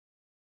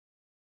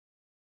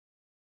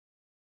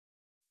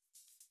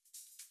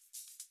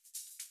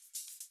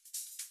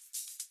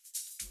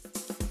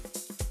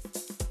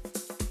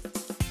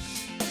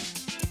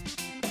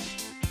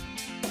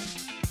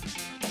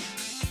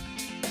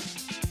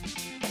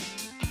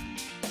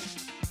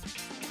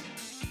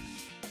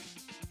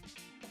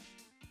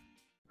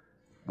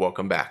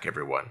Welcome back,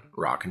 everyone.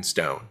 Rock and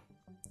Stone.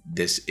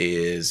 This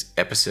is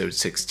episode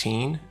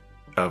 16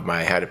 of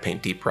my How to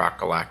Paint Deep Rock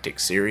Galactic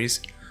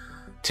series.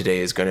 Today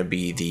is going to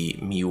be the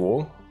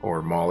M.U.L.E or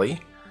M.U.L.E,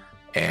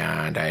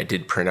 and I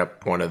did print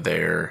up one of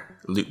their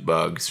loot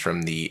bugs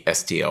from the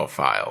STL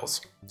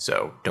files.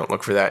 So don't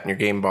look for that in your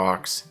game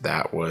box.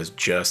 That was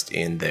just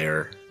in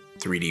their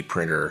 3D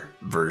printer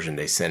version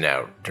they sent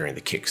out during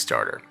the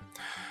Kickstarter.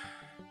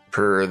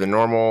 Per the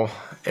normal,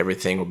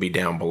 everything will be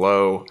down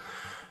below.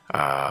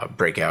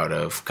 Breakout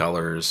of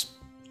colors,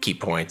 key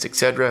points,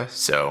 etc.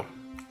 So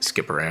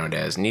skip around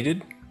as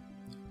needed,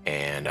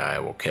 and I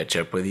will catch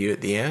up with you at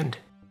the end.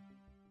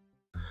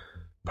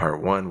 Part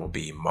 1 will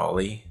be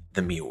M.U.L.E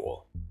the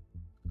M.U.L.E.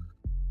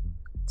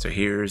 So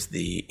here's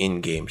the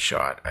in-game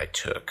shot I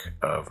took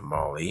of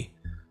M.U.L.E.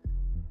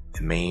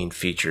 The main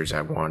features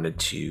I wanted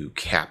to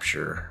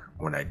capture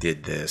when I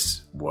did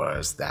this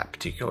was that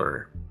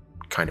particular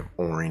kind of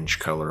orange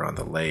color on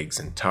the legs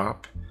and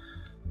top,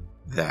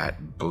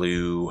 that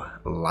blue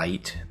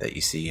light that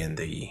you see in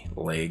the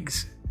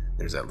legs.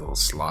 There's that little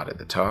slot at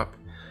the top,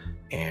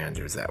 and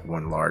there's that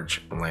one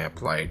large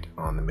lamp light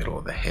on the middle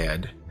of the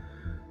head.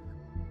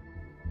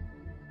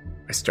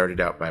 I started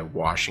out by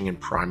washing and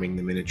priming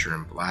the miniature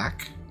in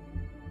black.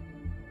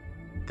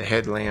 The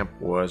headlamp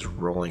was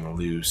rolling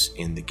loose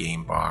in the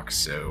game box,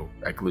 so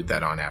I glued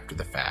that on after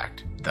the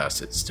fact.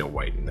 Thus, it's still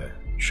white in the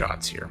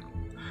shots here.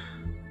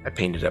 I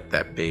painted up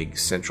that big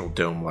central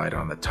dome light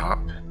on the top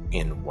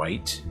in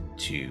white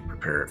to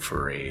prepare it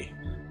for a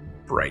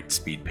bright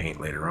speed paint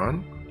later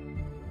on.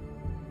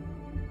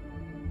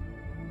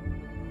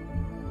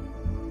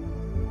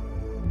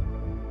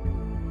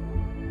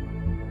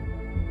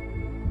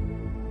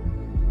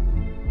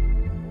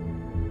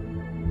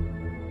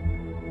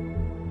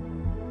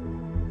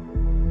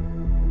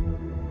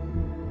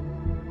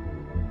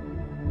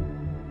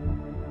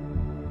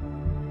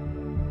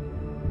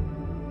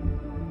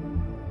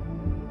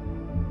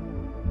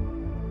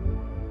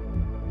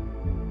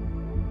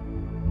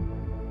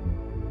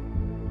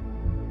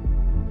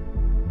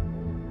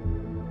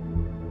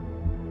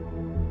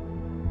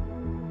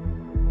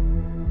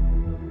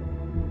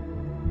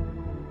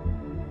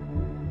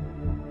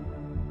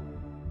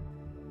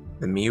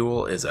 The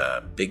M.U.L.E is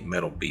a big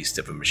metal beast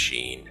of a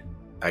machine.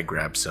 I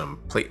grabbed some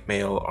plate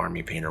mail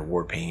Army Painter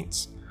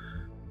Warpaints,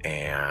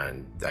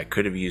 and I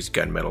could have used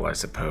gunmetal, I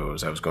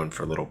suppose. I was going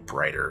for a little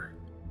brighter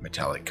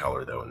metallic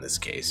color though in this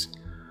case.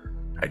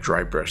 I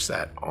dry brushed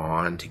that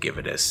on to give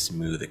it as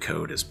smooth a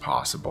coat as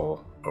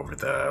possible over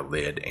the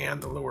lid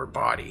and the lower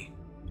body.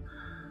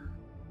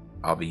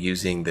 I'll be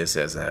using this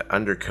as an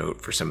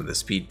undercoat for some of the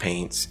speed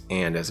paints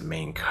and as a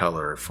main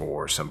color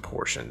for some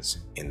portions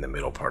in the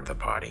middle part of the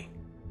body.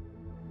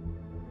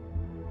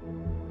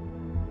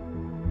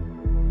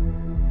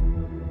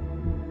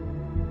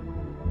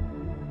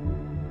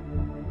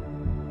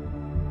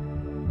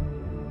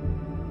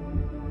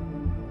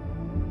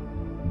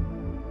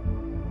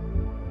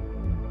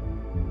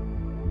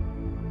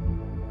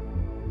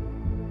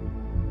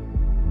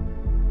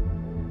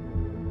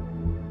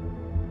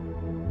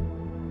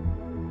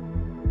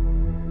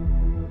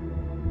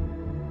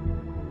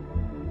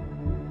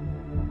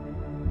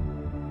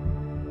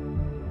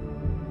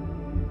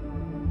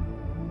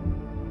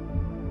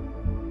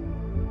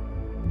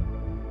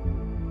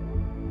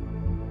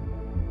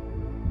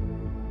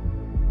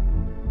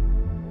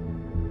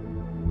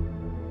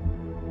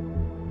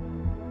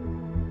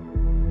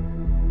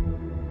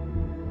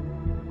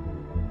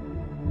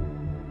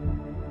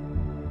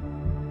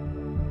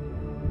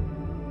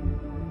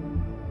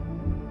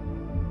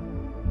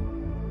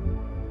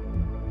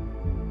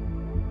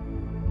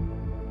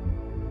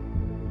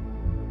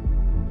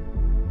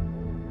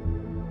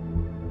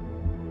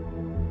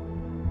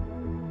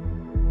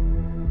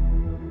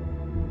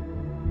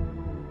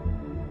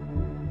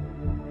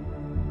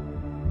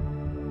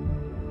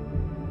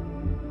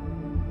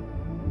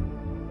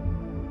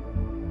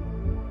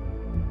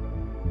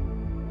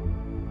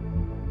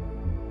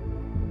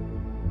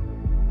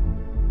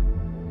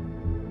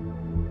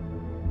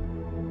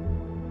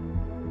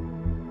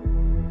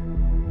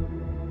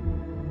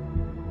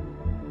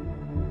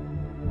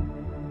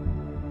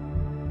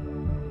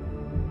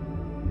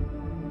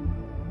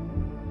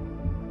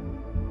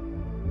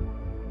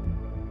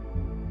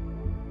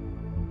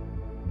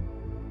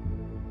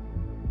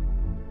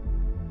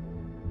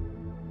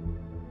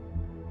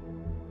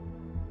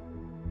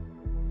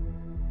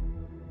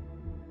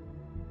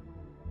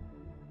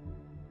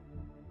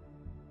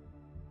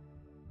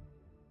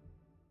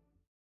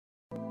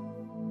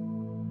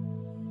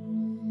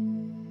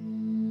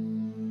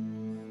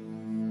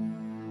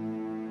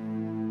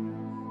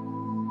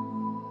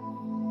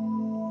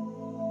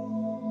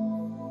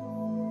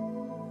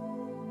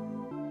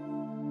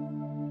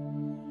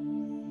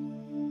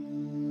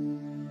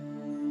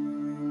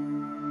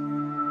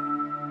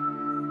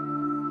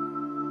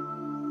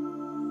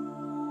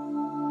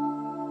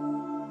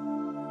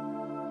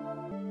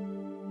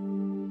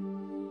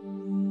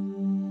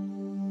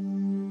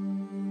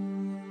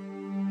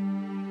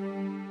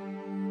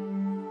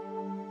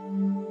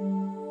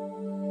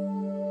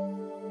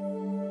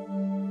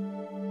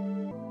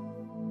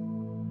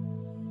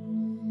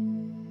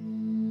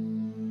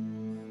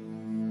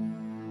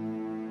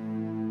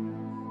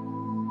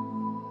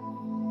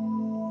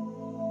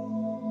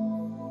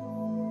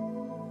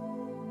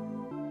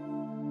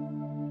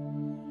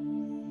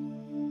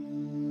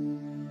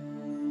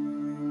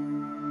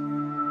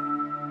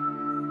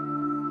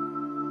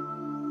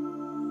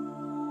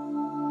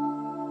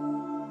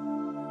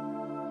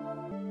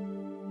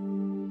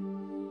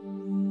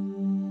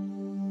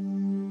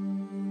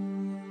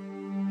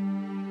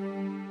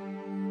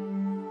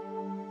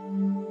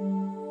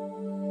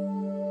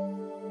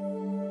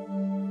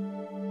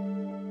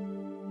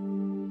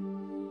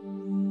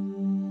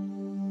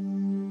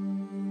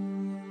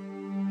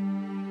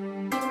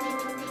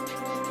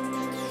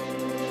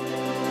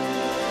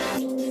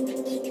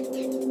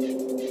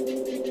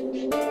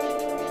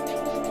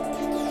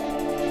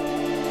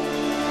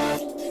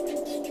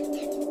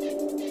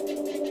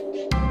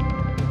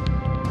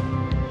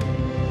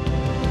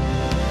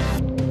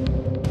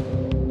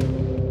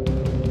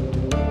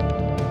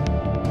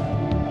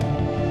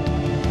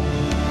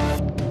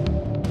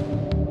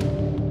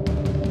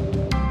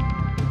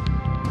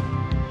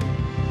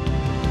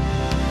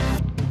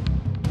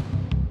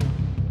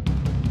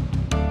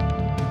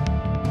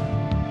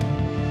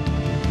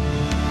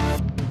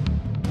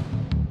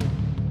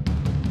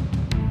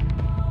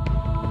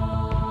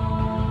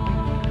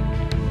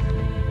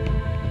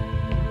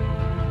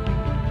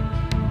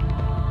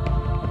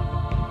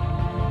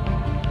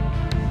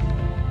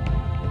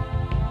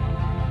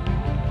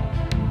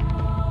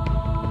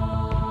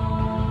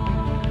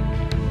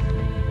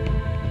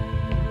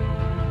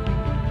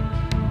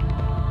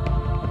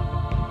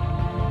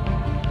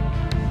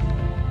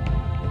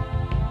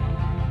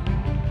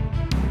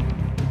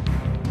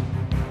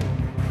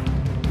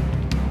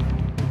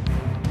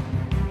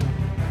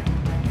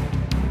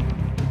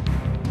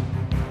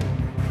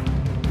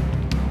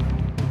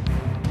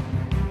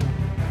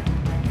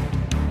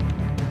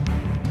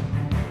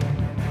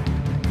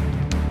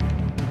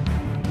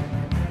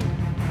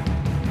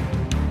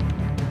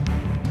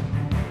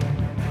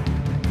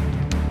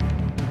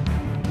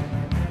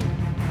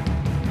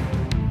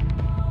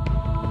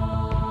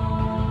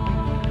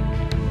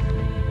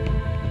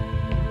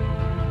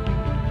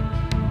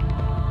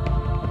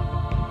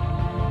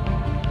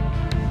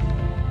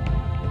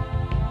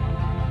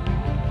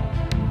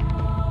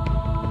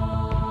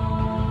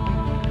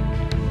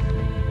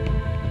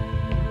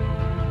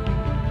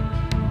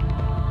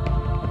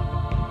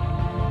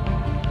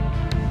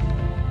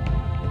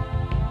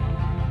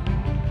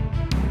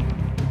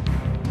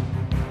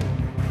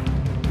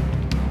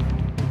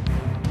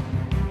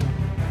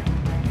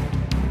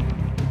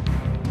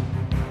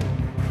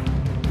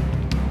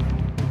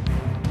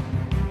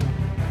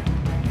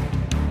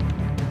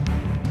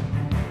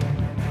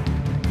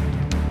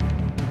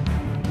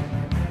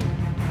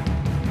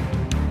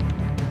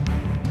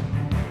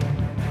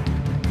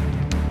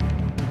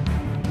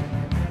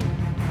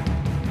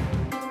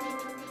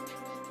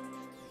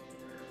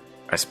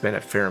 I spent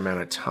a fair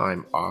amount of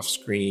time off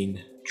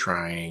screen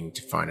trying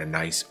to find a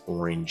nice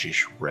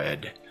orangish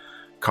red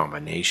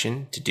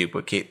combination to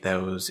duplicate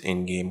those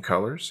in-game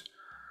colors.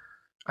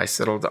 I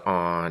settled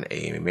on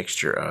a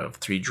mixture of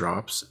 3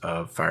 drops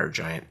of Fire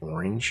Giant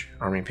Orange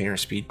Army Painter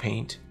Speed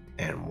Paint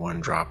and 1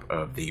 drop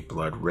of the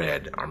Blood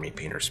Red Army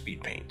Painter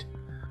Speed Paint.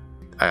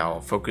 I'll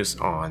focus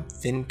on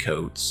thin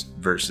coats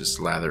versus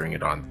slathering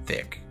it on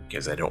thick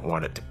because I don't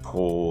want it to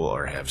pull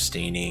or have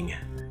staining.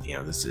 You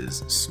know, this is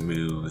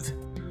smooth,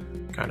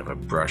 kind of a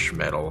brush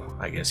metal,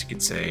 I guess you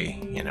could say,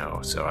 you know,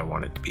 so I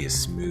want it to be as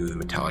smooth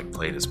metallic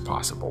plate as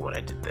possible when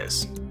I did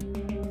this.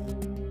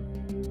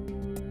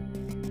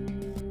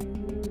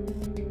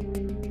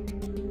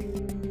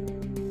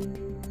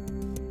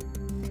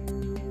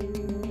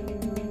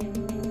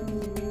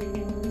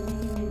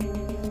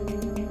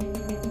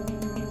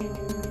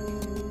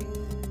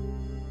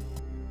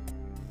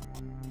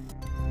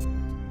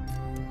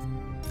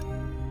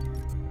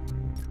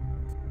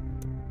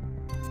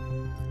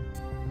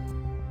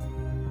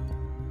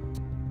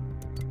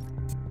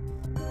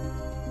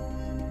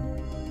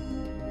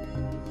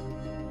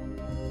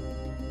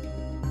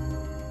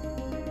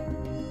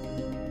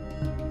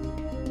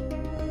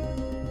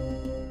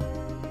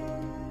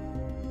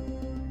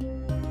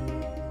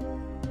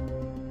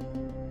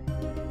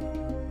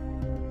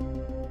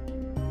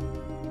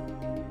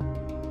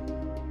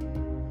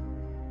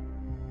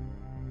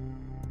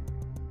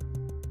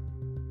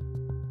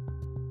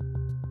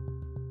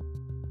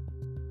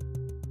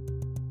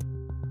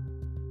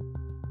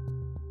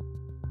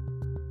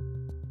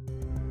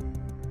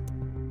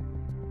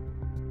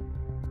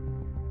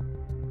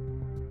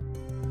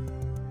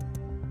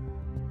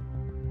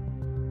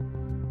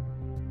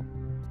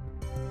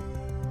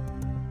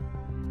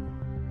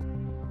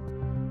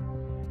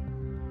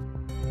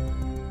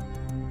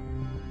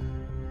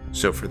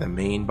 So for the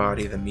main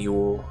body of the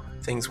mule,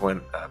 things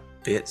went a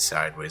bit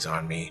sideways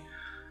on me.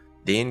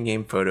 The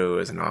in-game photo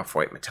is an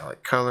off-white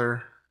metallic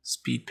color.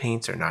 Speed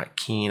paints are not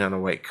keen on a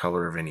white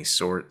color of any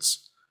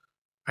sorts.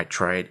 I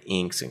tried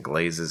inks and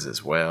glazes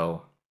as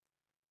well.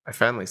 I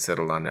finally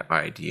settled on the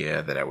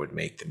idea that I would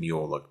make the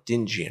mule look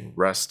dingy and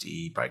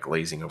rusty by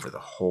glazing over the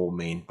whole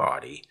main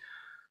body.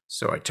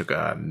 So I took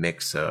a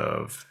mix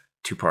of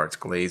 2 parts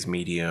glaze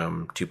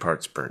medium, 2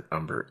 parts burnt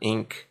umber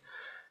ink,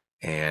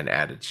 and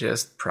added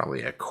just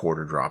probably a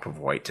 1/4 drop of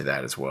white to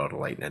that as well to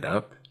lighten it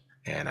up.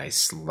 And I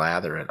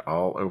slather it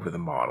all over the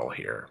model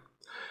here.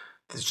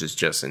 This is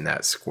just in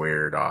that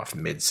squared off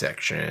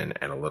midsection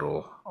and a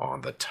little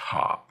on the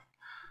top.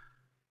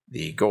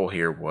 The goal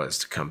here was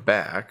to come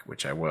back,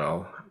 which I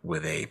will,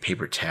 with a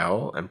paper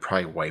towel and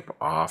probably wipe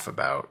off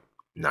about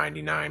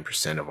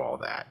 99% of all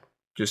that.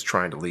 Just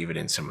trying to leave it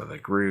in some of the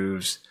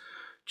grooves,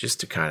 just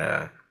to kind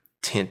of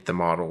tint the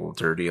model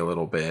dirty a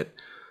little bit,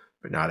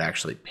 but not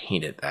actually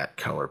paint it that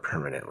color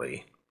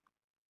permanently.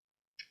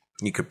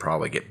 You could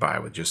probably get by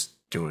with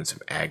just doing some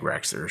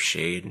Agrax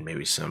Earthshade and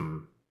maybe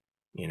some,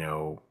 you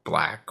know,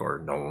 black or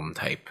Nuln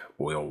type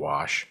oil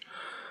wash.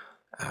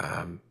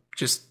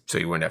 Just so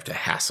you wouldn't have to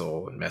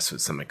hassle and mess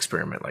with some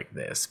experiment like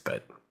this.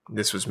 But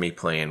this was me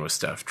playing with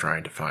stuff,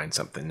 trying to find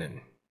something,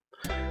 and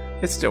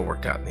it still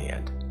worked out in the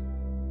end.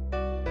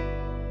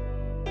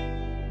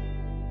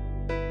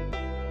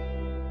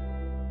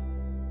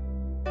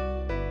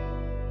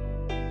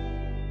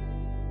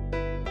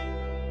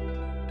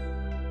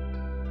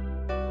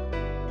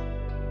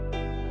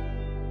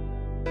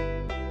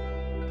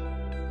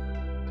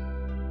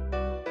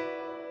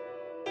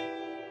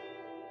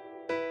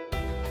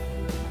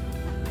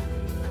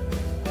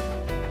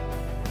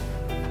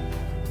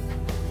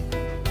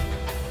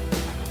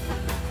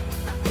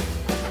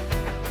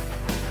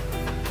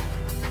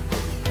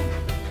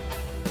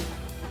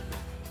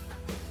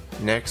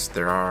 Next,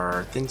 there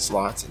are thin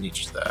slots in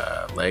each of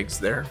the legs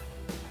there.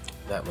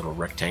 That little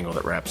rectangle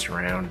that wraps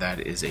around,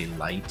 that is a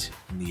light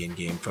in the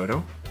in-game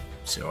photo.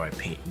 So I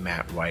paint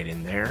matte white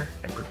in there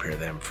and prepare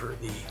them for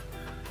the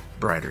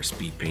brighter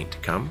speed paint to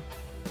come.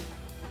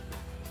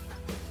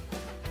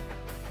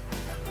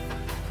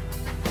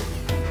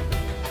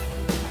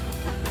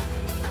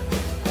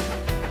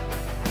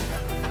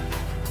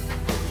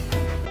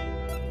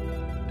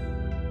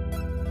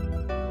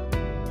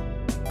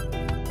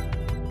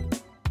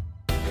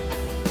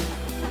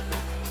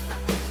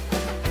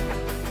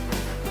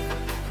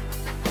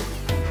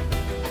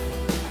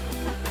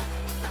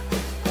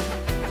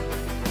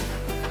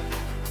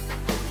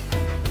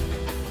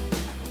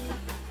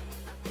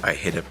 I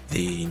hit up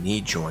the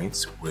knee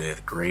joints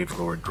with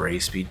Gravelord Grey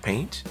speed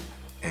paint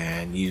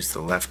and used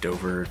the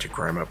leftover to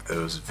grime up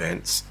those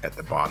vents at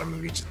the bottom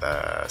of each of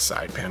the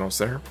side panels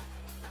there.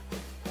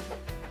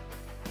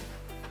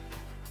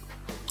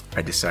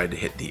 I decided to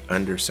hit the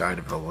underside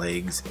of the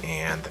legs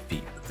and the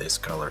feet with this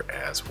color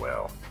as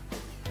well.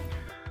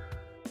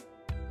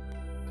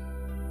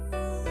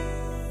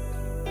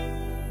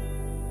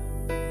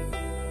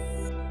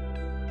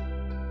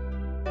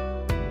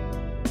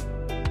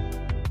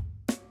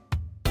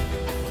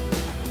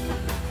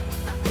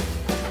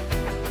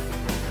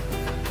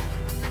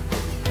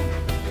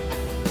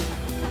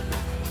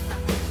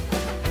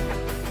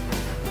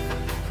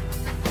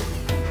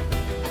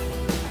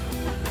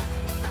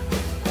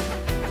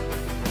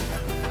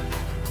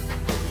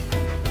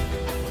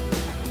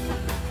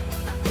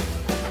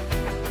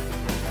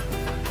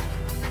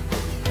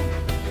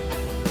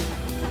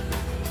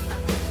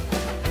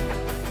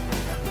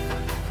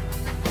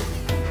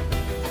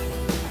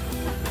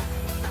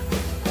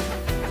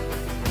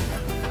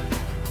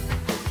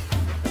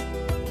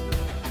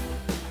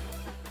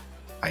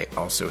 I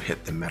also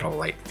hit the metal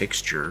light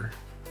fixture,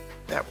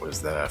 that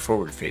was the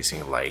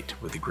forward-facing light,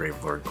 with the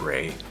Gravelord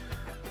Grey,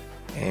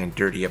 and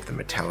dirty up the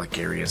metallic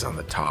areas on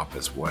the top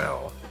as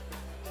well.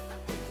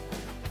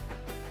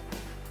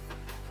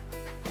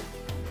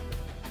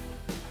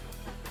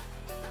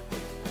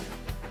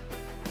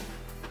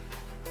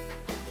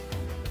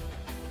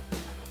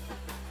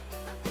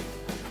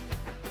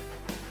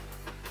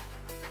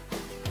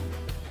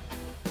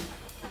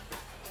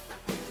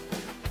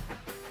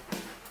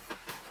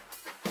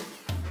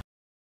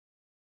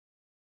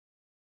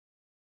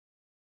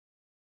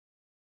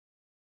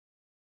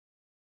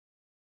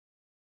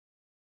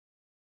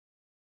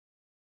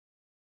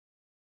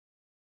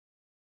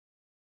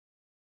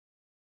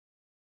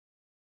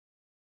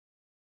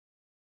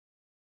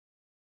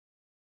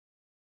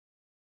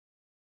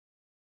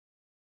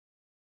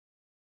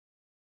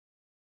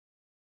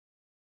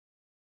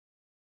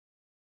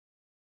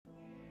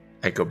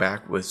 I go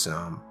back with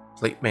some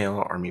Plate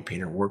Mail Army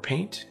Painter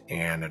Warpaint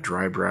and a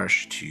dry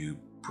brush to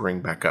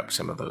bring back up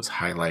some of those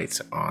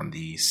highlights on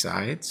the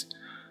sides.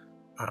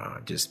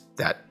 Just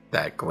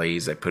that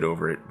glaze I put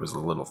over it was a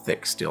little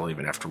thick still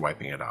even after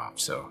wiping it off,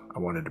 so I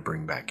wanted to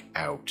bring back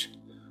out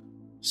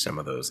some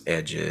of those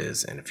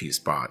edges and a few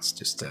spots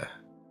just to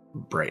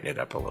brighten it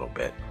up a little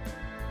bit.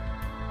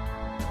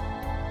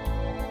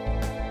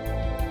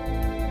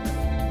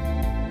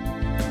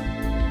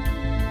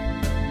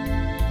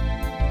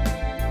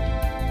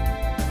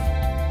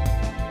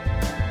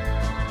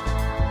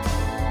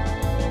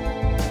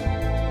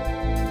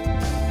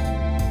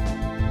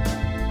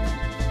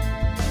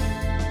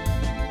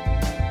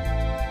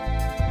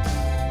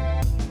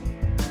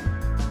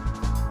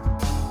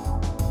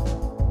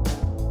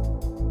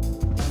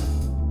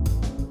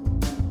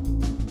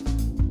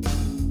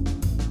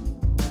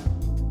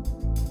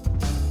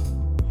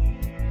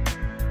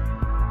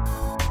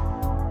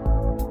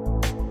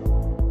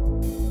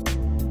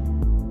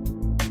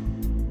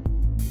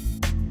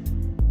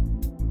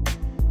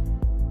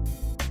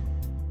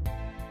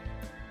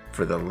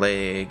 For the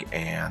leg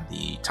and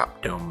the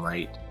top dome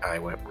light, I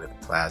went with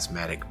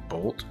Plasmatic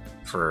Bolt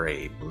for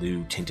a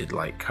blue tinted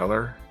light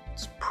color.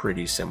 It's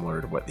pretty similar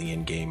to what the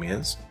in-game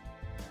is.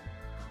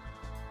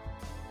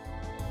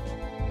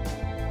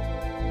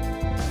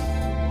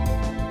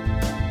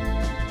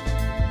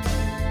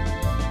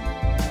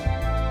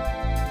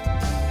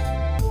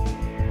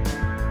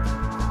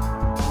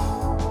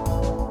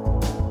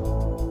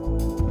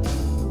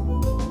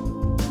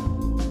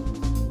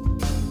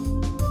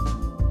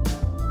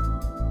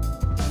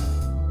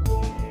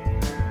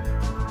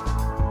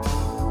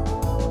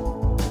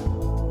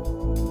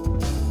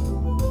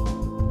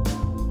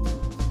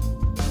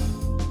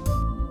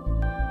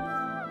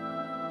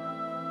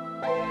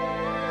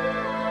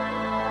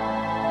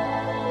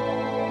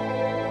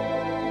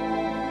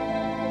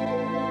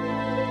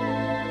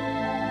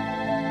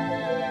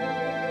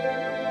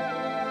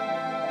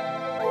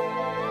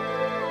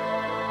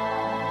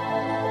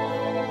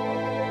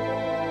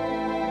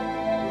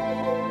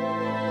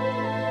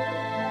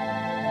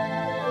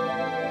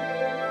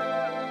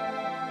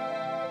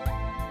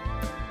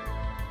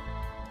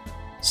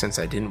 Since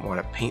I didn't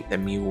want to paint the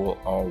M.U.L.E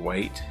all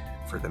white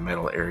for the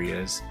metal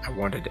areas, I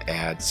wanted to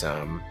add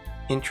some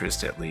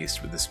interest at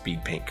least with the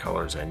Speedpaint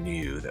colors I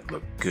knew that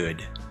looked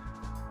good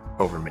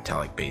over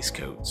metallic base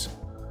coats.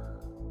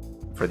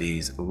 For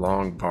these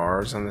long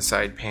bars on the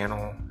side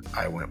panel,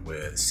 I went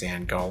with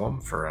Sand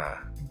Golem for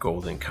a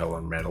golden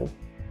color metal.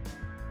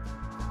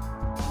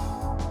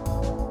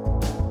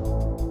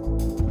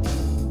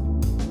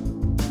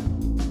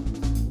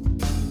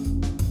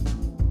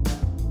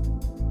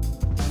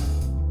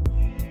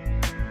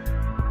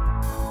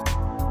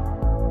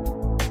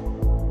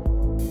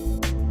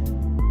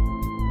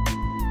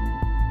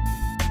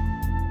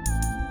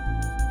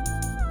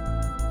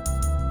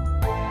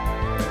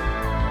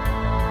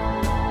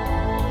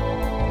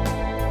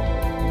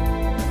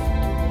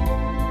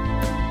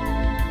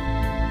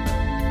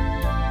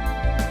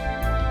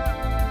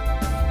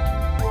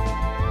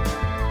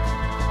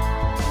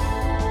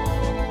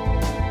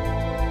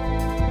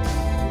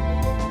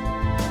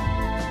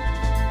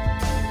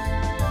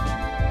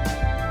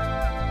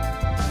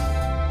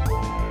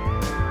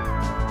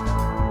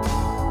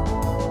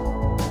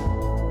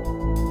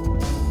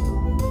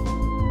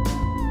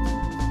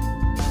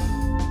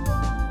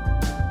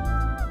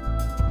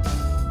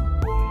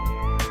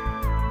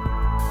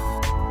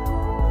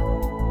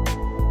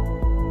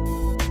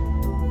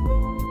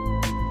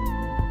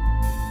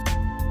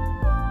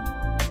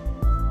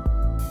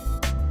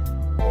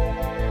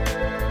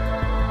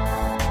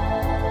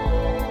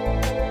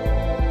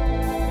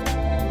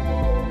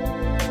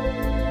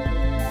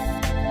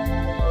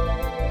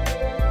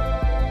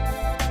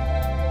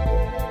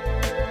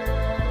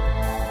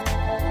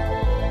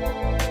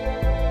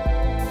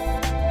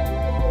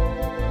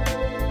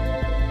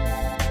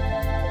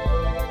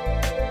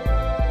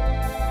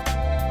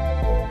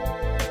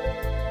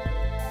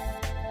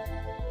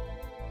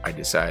 I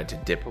decided to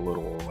dip a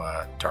little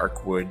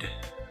dark wood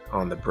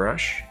on the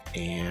brush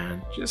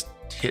and just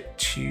hit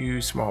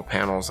two small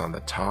panels on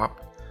the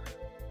top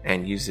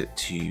and use it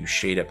to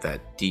shade up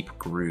that deep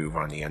groove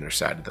on the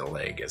underside of the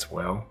leg as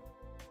well.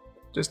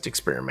 Just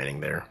experimenting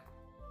there.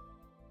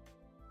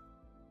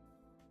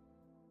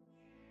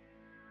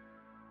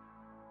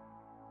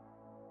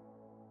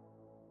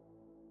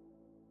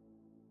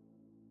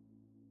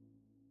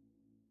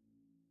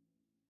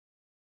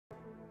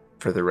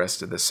 For the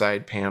rest of the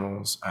side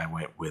panels, I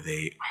went with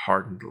a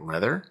hardened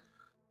leather.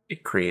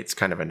 It creates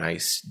kind of a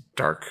nice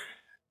dark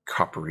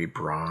coppery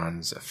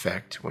bronze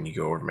effect when you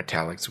go over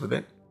metallics with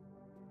it.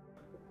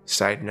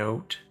 Side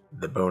note,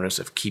 the bonus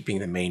of keeping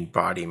the main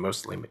body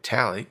mostly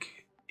metallic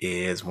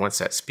is once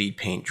that speed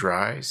paint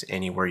dries,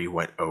 anywhere you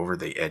went over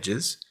the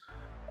edges,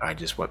 I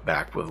just went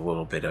back with a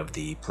little bit of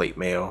the plate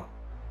mail,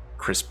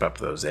 crisp up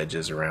those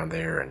edges around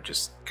there, and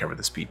just cover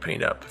the speed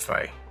paint up if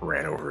I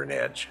ran over an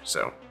edge.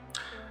 So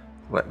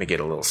let me get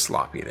a little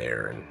sloppy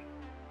there and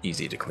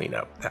easy to clean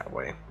up that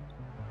way.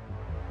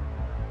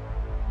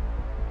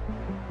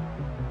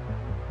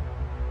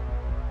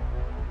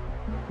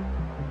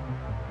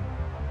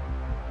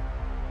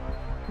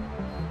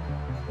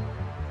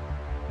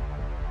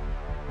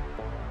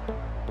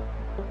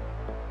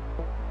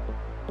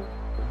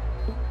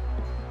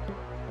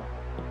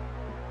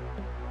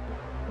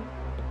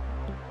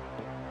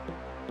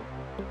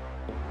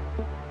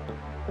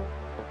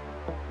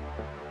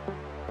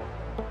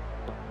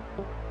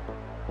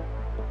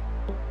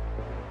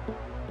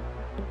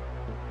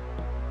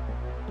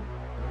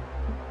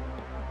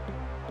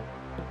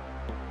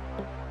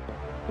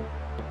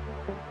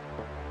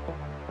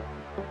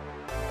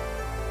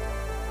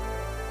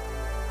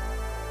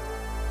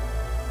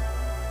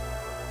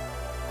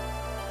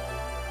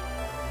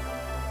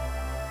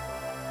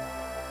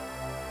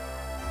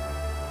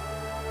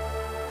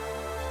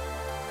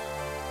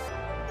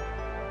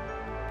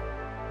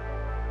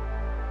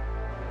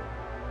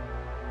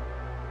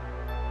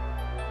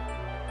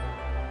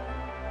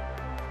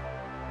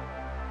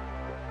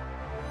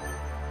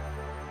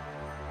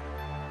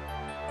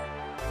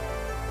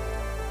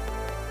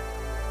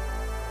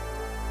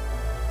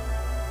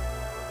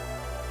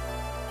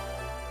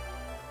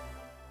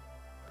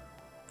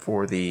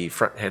 For the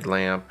front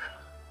headlamp,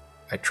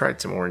 I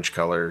tried some orange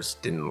colors,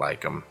 didn't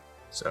like them,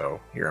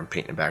 so here I'm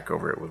painting back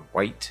over it with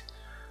white,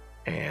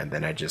 and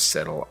then I just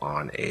settle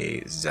on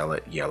a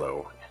Zealot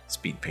yellow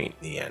speed paint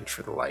in the end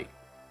for the light.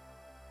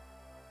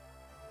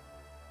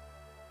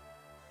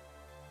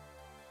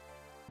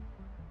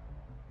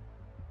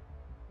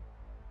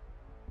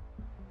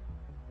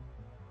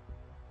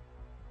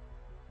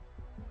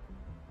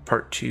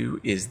 Part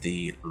 2 is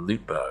the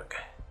loot bug,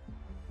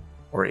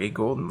 or a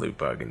golden loot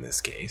bug in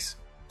this case.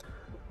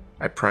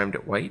 I primed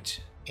it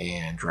white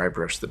and dry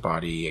brushed the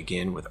body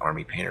again with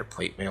Army Painter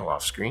Plate Mail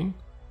off screen.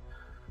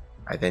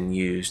 I then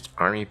used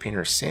Army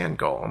Painter Sand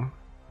Golem,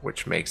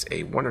 which makes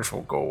a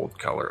wonderful gold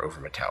color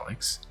over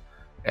metallics,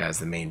 as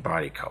the main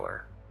body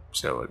color.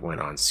 So it went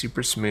on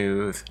super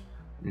smooth,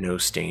 no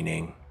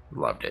staining,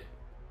 loved it.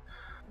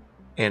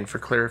 And for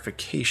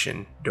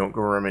clarification, don't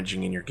go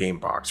rummaging in your game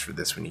box for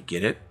this when you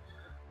get it.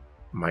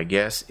 My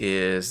guess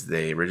is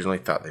they originally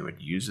thought they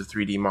would use a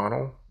 3D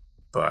model,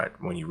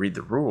 but when you read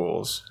the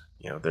rules,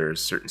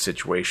 there's certain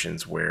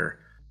situations where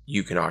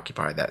you can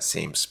occupy that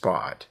same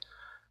spot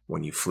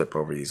when you flip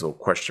over these little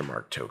question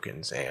mark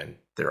tokens, and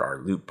there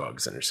are loot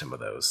bugs under some of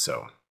those.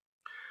 So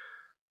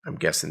I'm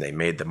guessing they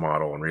made the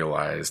model and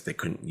realized they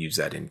couldn't use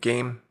that in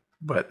game,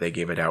 but they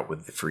gave it out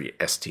with the free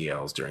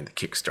STLs during the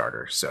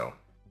Kickstarter. So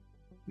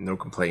no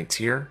complaints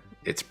here.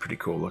 It's pretty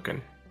cool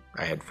looking.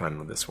 I had fun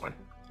with this one.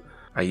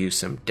 I used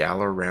some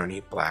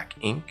Daler-Rowney black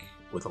ink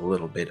with a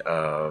little bit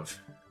of,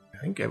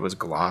 I think it was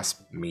gloss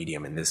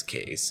medium in this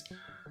case,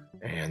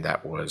 and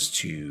that was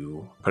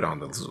to put on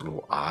those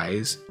little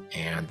eyes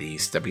and the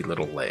stubby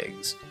little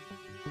legs.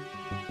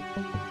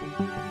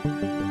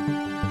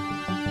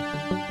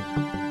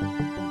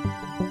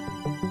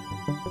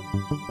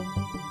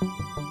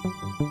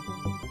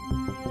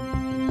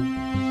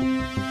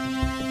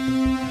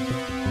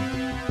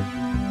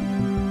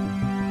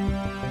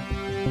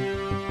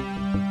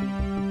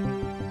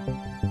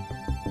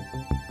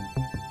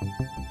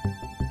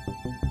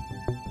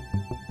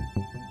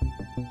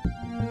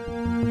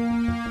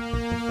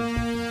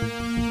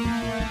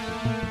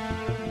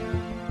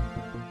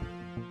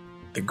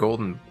 The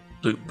golden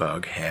loot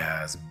bug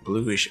has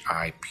bluish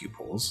eye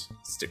pupils.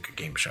 Stick a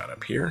game shot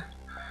up here.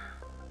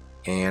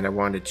 And I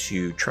wanted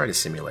to try to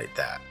simulate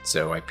that.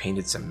 So I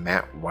painted some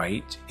matte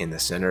white in the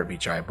center of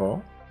each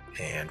eyeball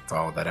and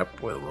followed that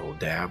up with a little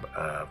dab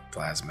of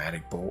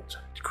plasmatic bolt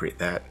to create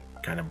that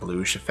kind of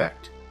bluish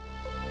effect.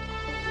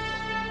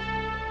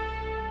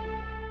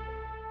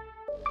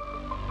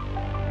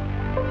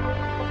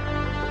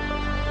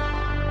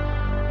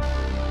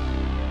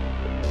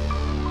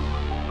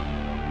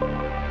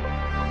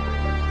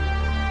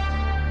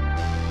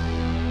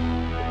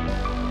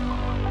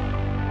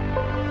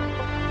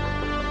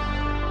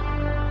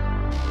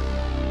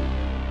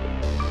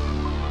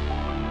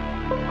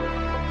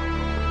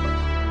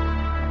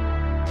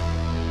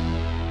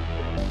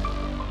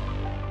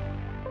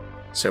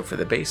 So for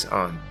the base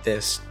on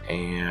this,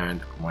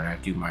 and when I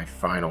do my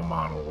final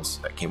models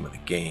that came with the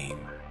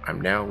game, I'm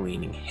now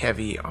leaning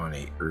heavy on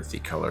a earthy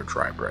color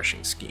dry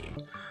brushing scheme.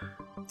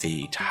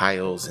 The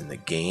tiles in the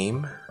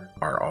game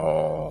are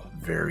all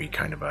very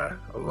kind of a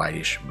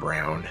lightish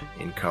brown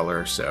in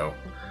color, so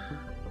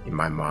in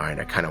my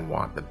mind I kind of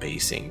want the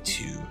basing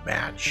to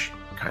match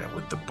kind of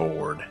with the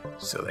board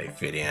so they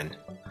fit in.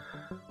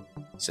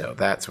 So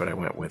that's what I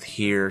went with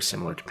here,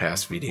 similar to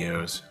past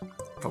videos.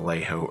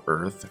 Vallejo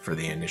Earth for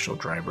the initial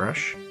dry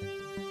brush.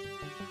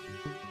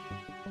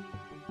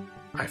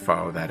 I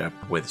follow that up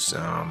with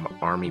some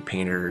Army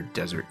Painter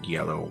Desert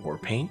Yellow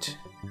Warpaint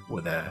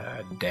with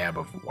a dab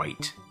of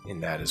white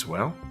in that as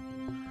well.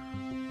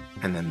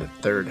 And then the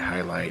third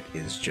highlight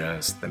is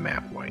just the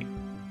matte white.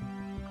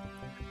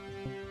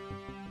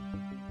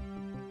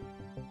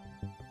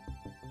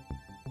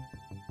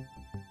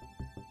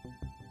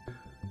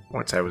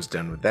 Once I was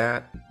done with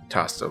that,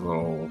 tossed a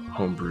little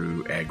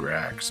homebrew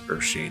Agrax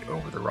Earthshade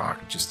over the rock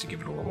just to give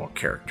it a little more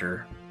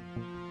character.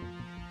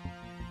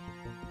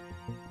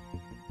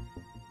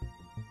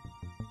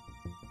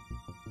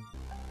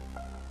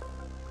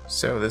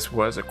 So this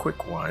was a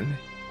quick one.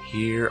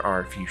 Here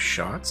are a few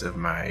shots of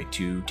my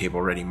 2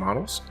 table-ready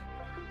models.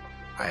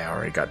 I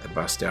already got the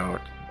bust out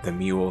the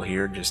M.U.L.E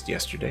here just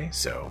yesterday,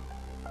 so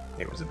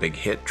it was a big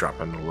hit,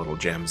 dropping the little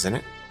gems in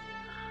it.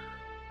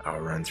 I'll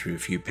run through a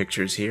few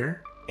pictures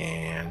here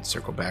and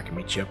circle back and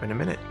meet you up in a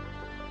minute.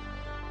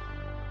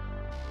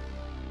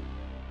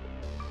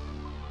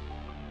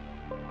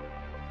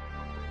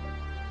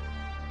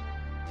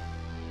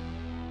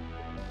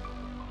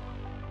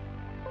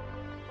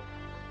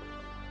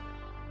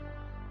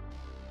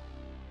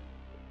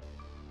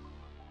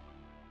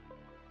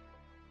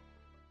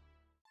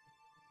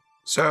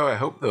 So I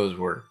hope those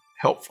were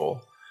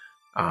helpful.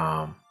 You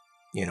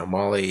know,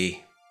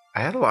 M.U.L.E, I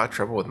had a lot of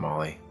trouble with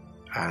M.U.L.E.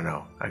 I don't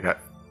know, I got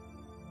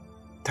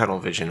tunnel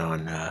vision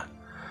on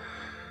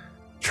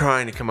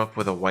trying to come up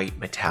with a white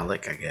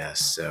metallic, I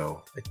guess.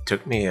 So it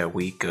took me a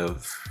week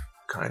of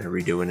kind of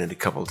redoing it a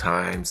couple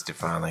times to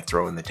finally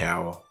throw in the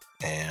towel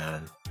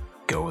and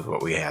go with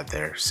what we had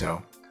there.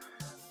 So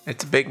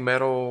it's a big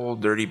metal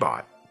dirty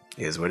bot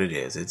is what it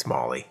is. It's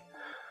M.U.L.E.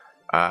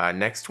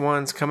 Next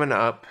one's coming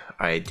up.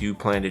 I do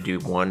plan to do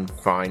one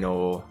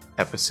final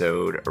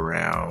episode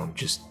around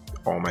just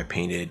all my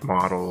painted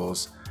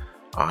models.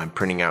 I'm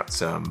printing out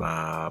some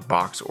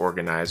box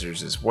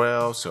organizers as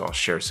well, so I'll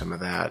share some of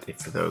that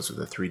for those with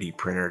a 3D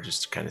printer,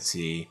 just to kind of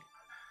see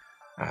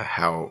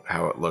how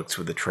it looks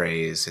with the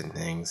trays and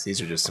things. These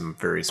are just some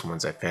various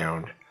ones I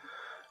found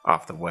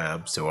off the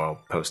web, so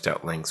I'll post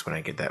out links when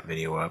I get that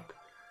video up.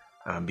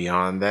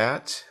 Beyond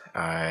that,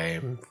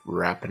 I'm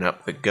wrapping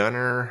up the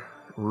Gunner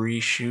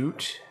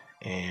reshoot,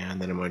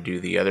 and then I'm going to do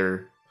the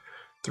other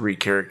 3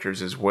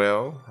 characters as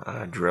well,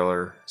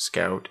 Driller,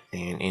 Scout,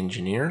 and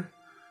Engineer.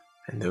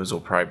 And those will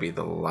probably be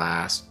the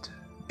last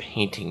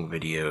painting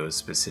videos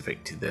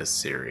specific to this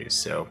series.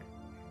 So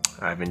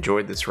I've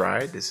enjoyed this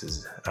ride. This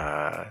has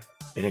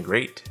been a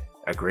great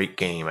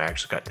game. I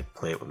actually got to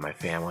play it with my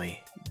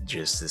family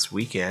just this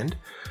weekend.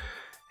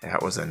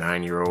 That was a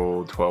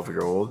 9-year-old,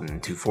 12-year-old,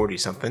 and 2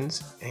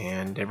 40-somethings,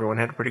 and everyone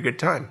had a pretty good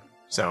time.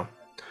 So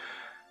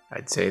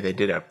I'd say they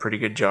did a pretty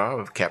good job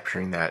of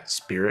capturing that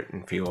spirit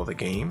and feel of the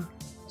game.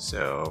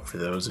 So for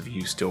those of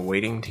you still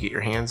waiting to get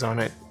your hands on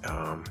it,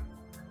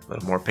 a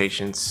little more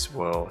patience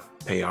will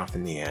pay off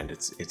in the end.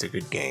 It's a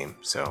good game,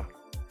 so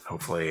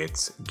hopefully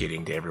it's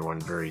getting to everyone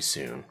very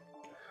soon.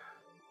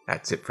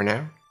 That's it for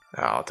now.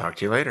 I'll talk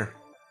to you later.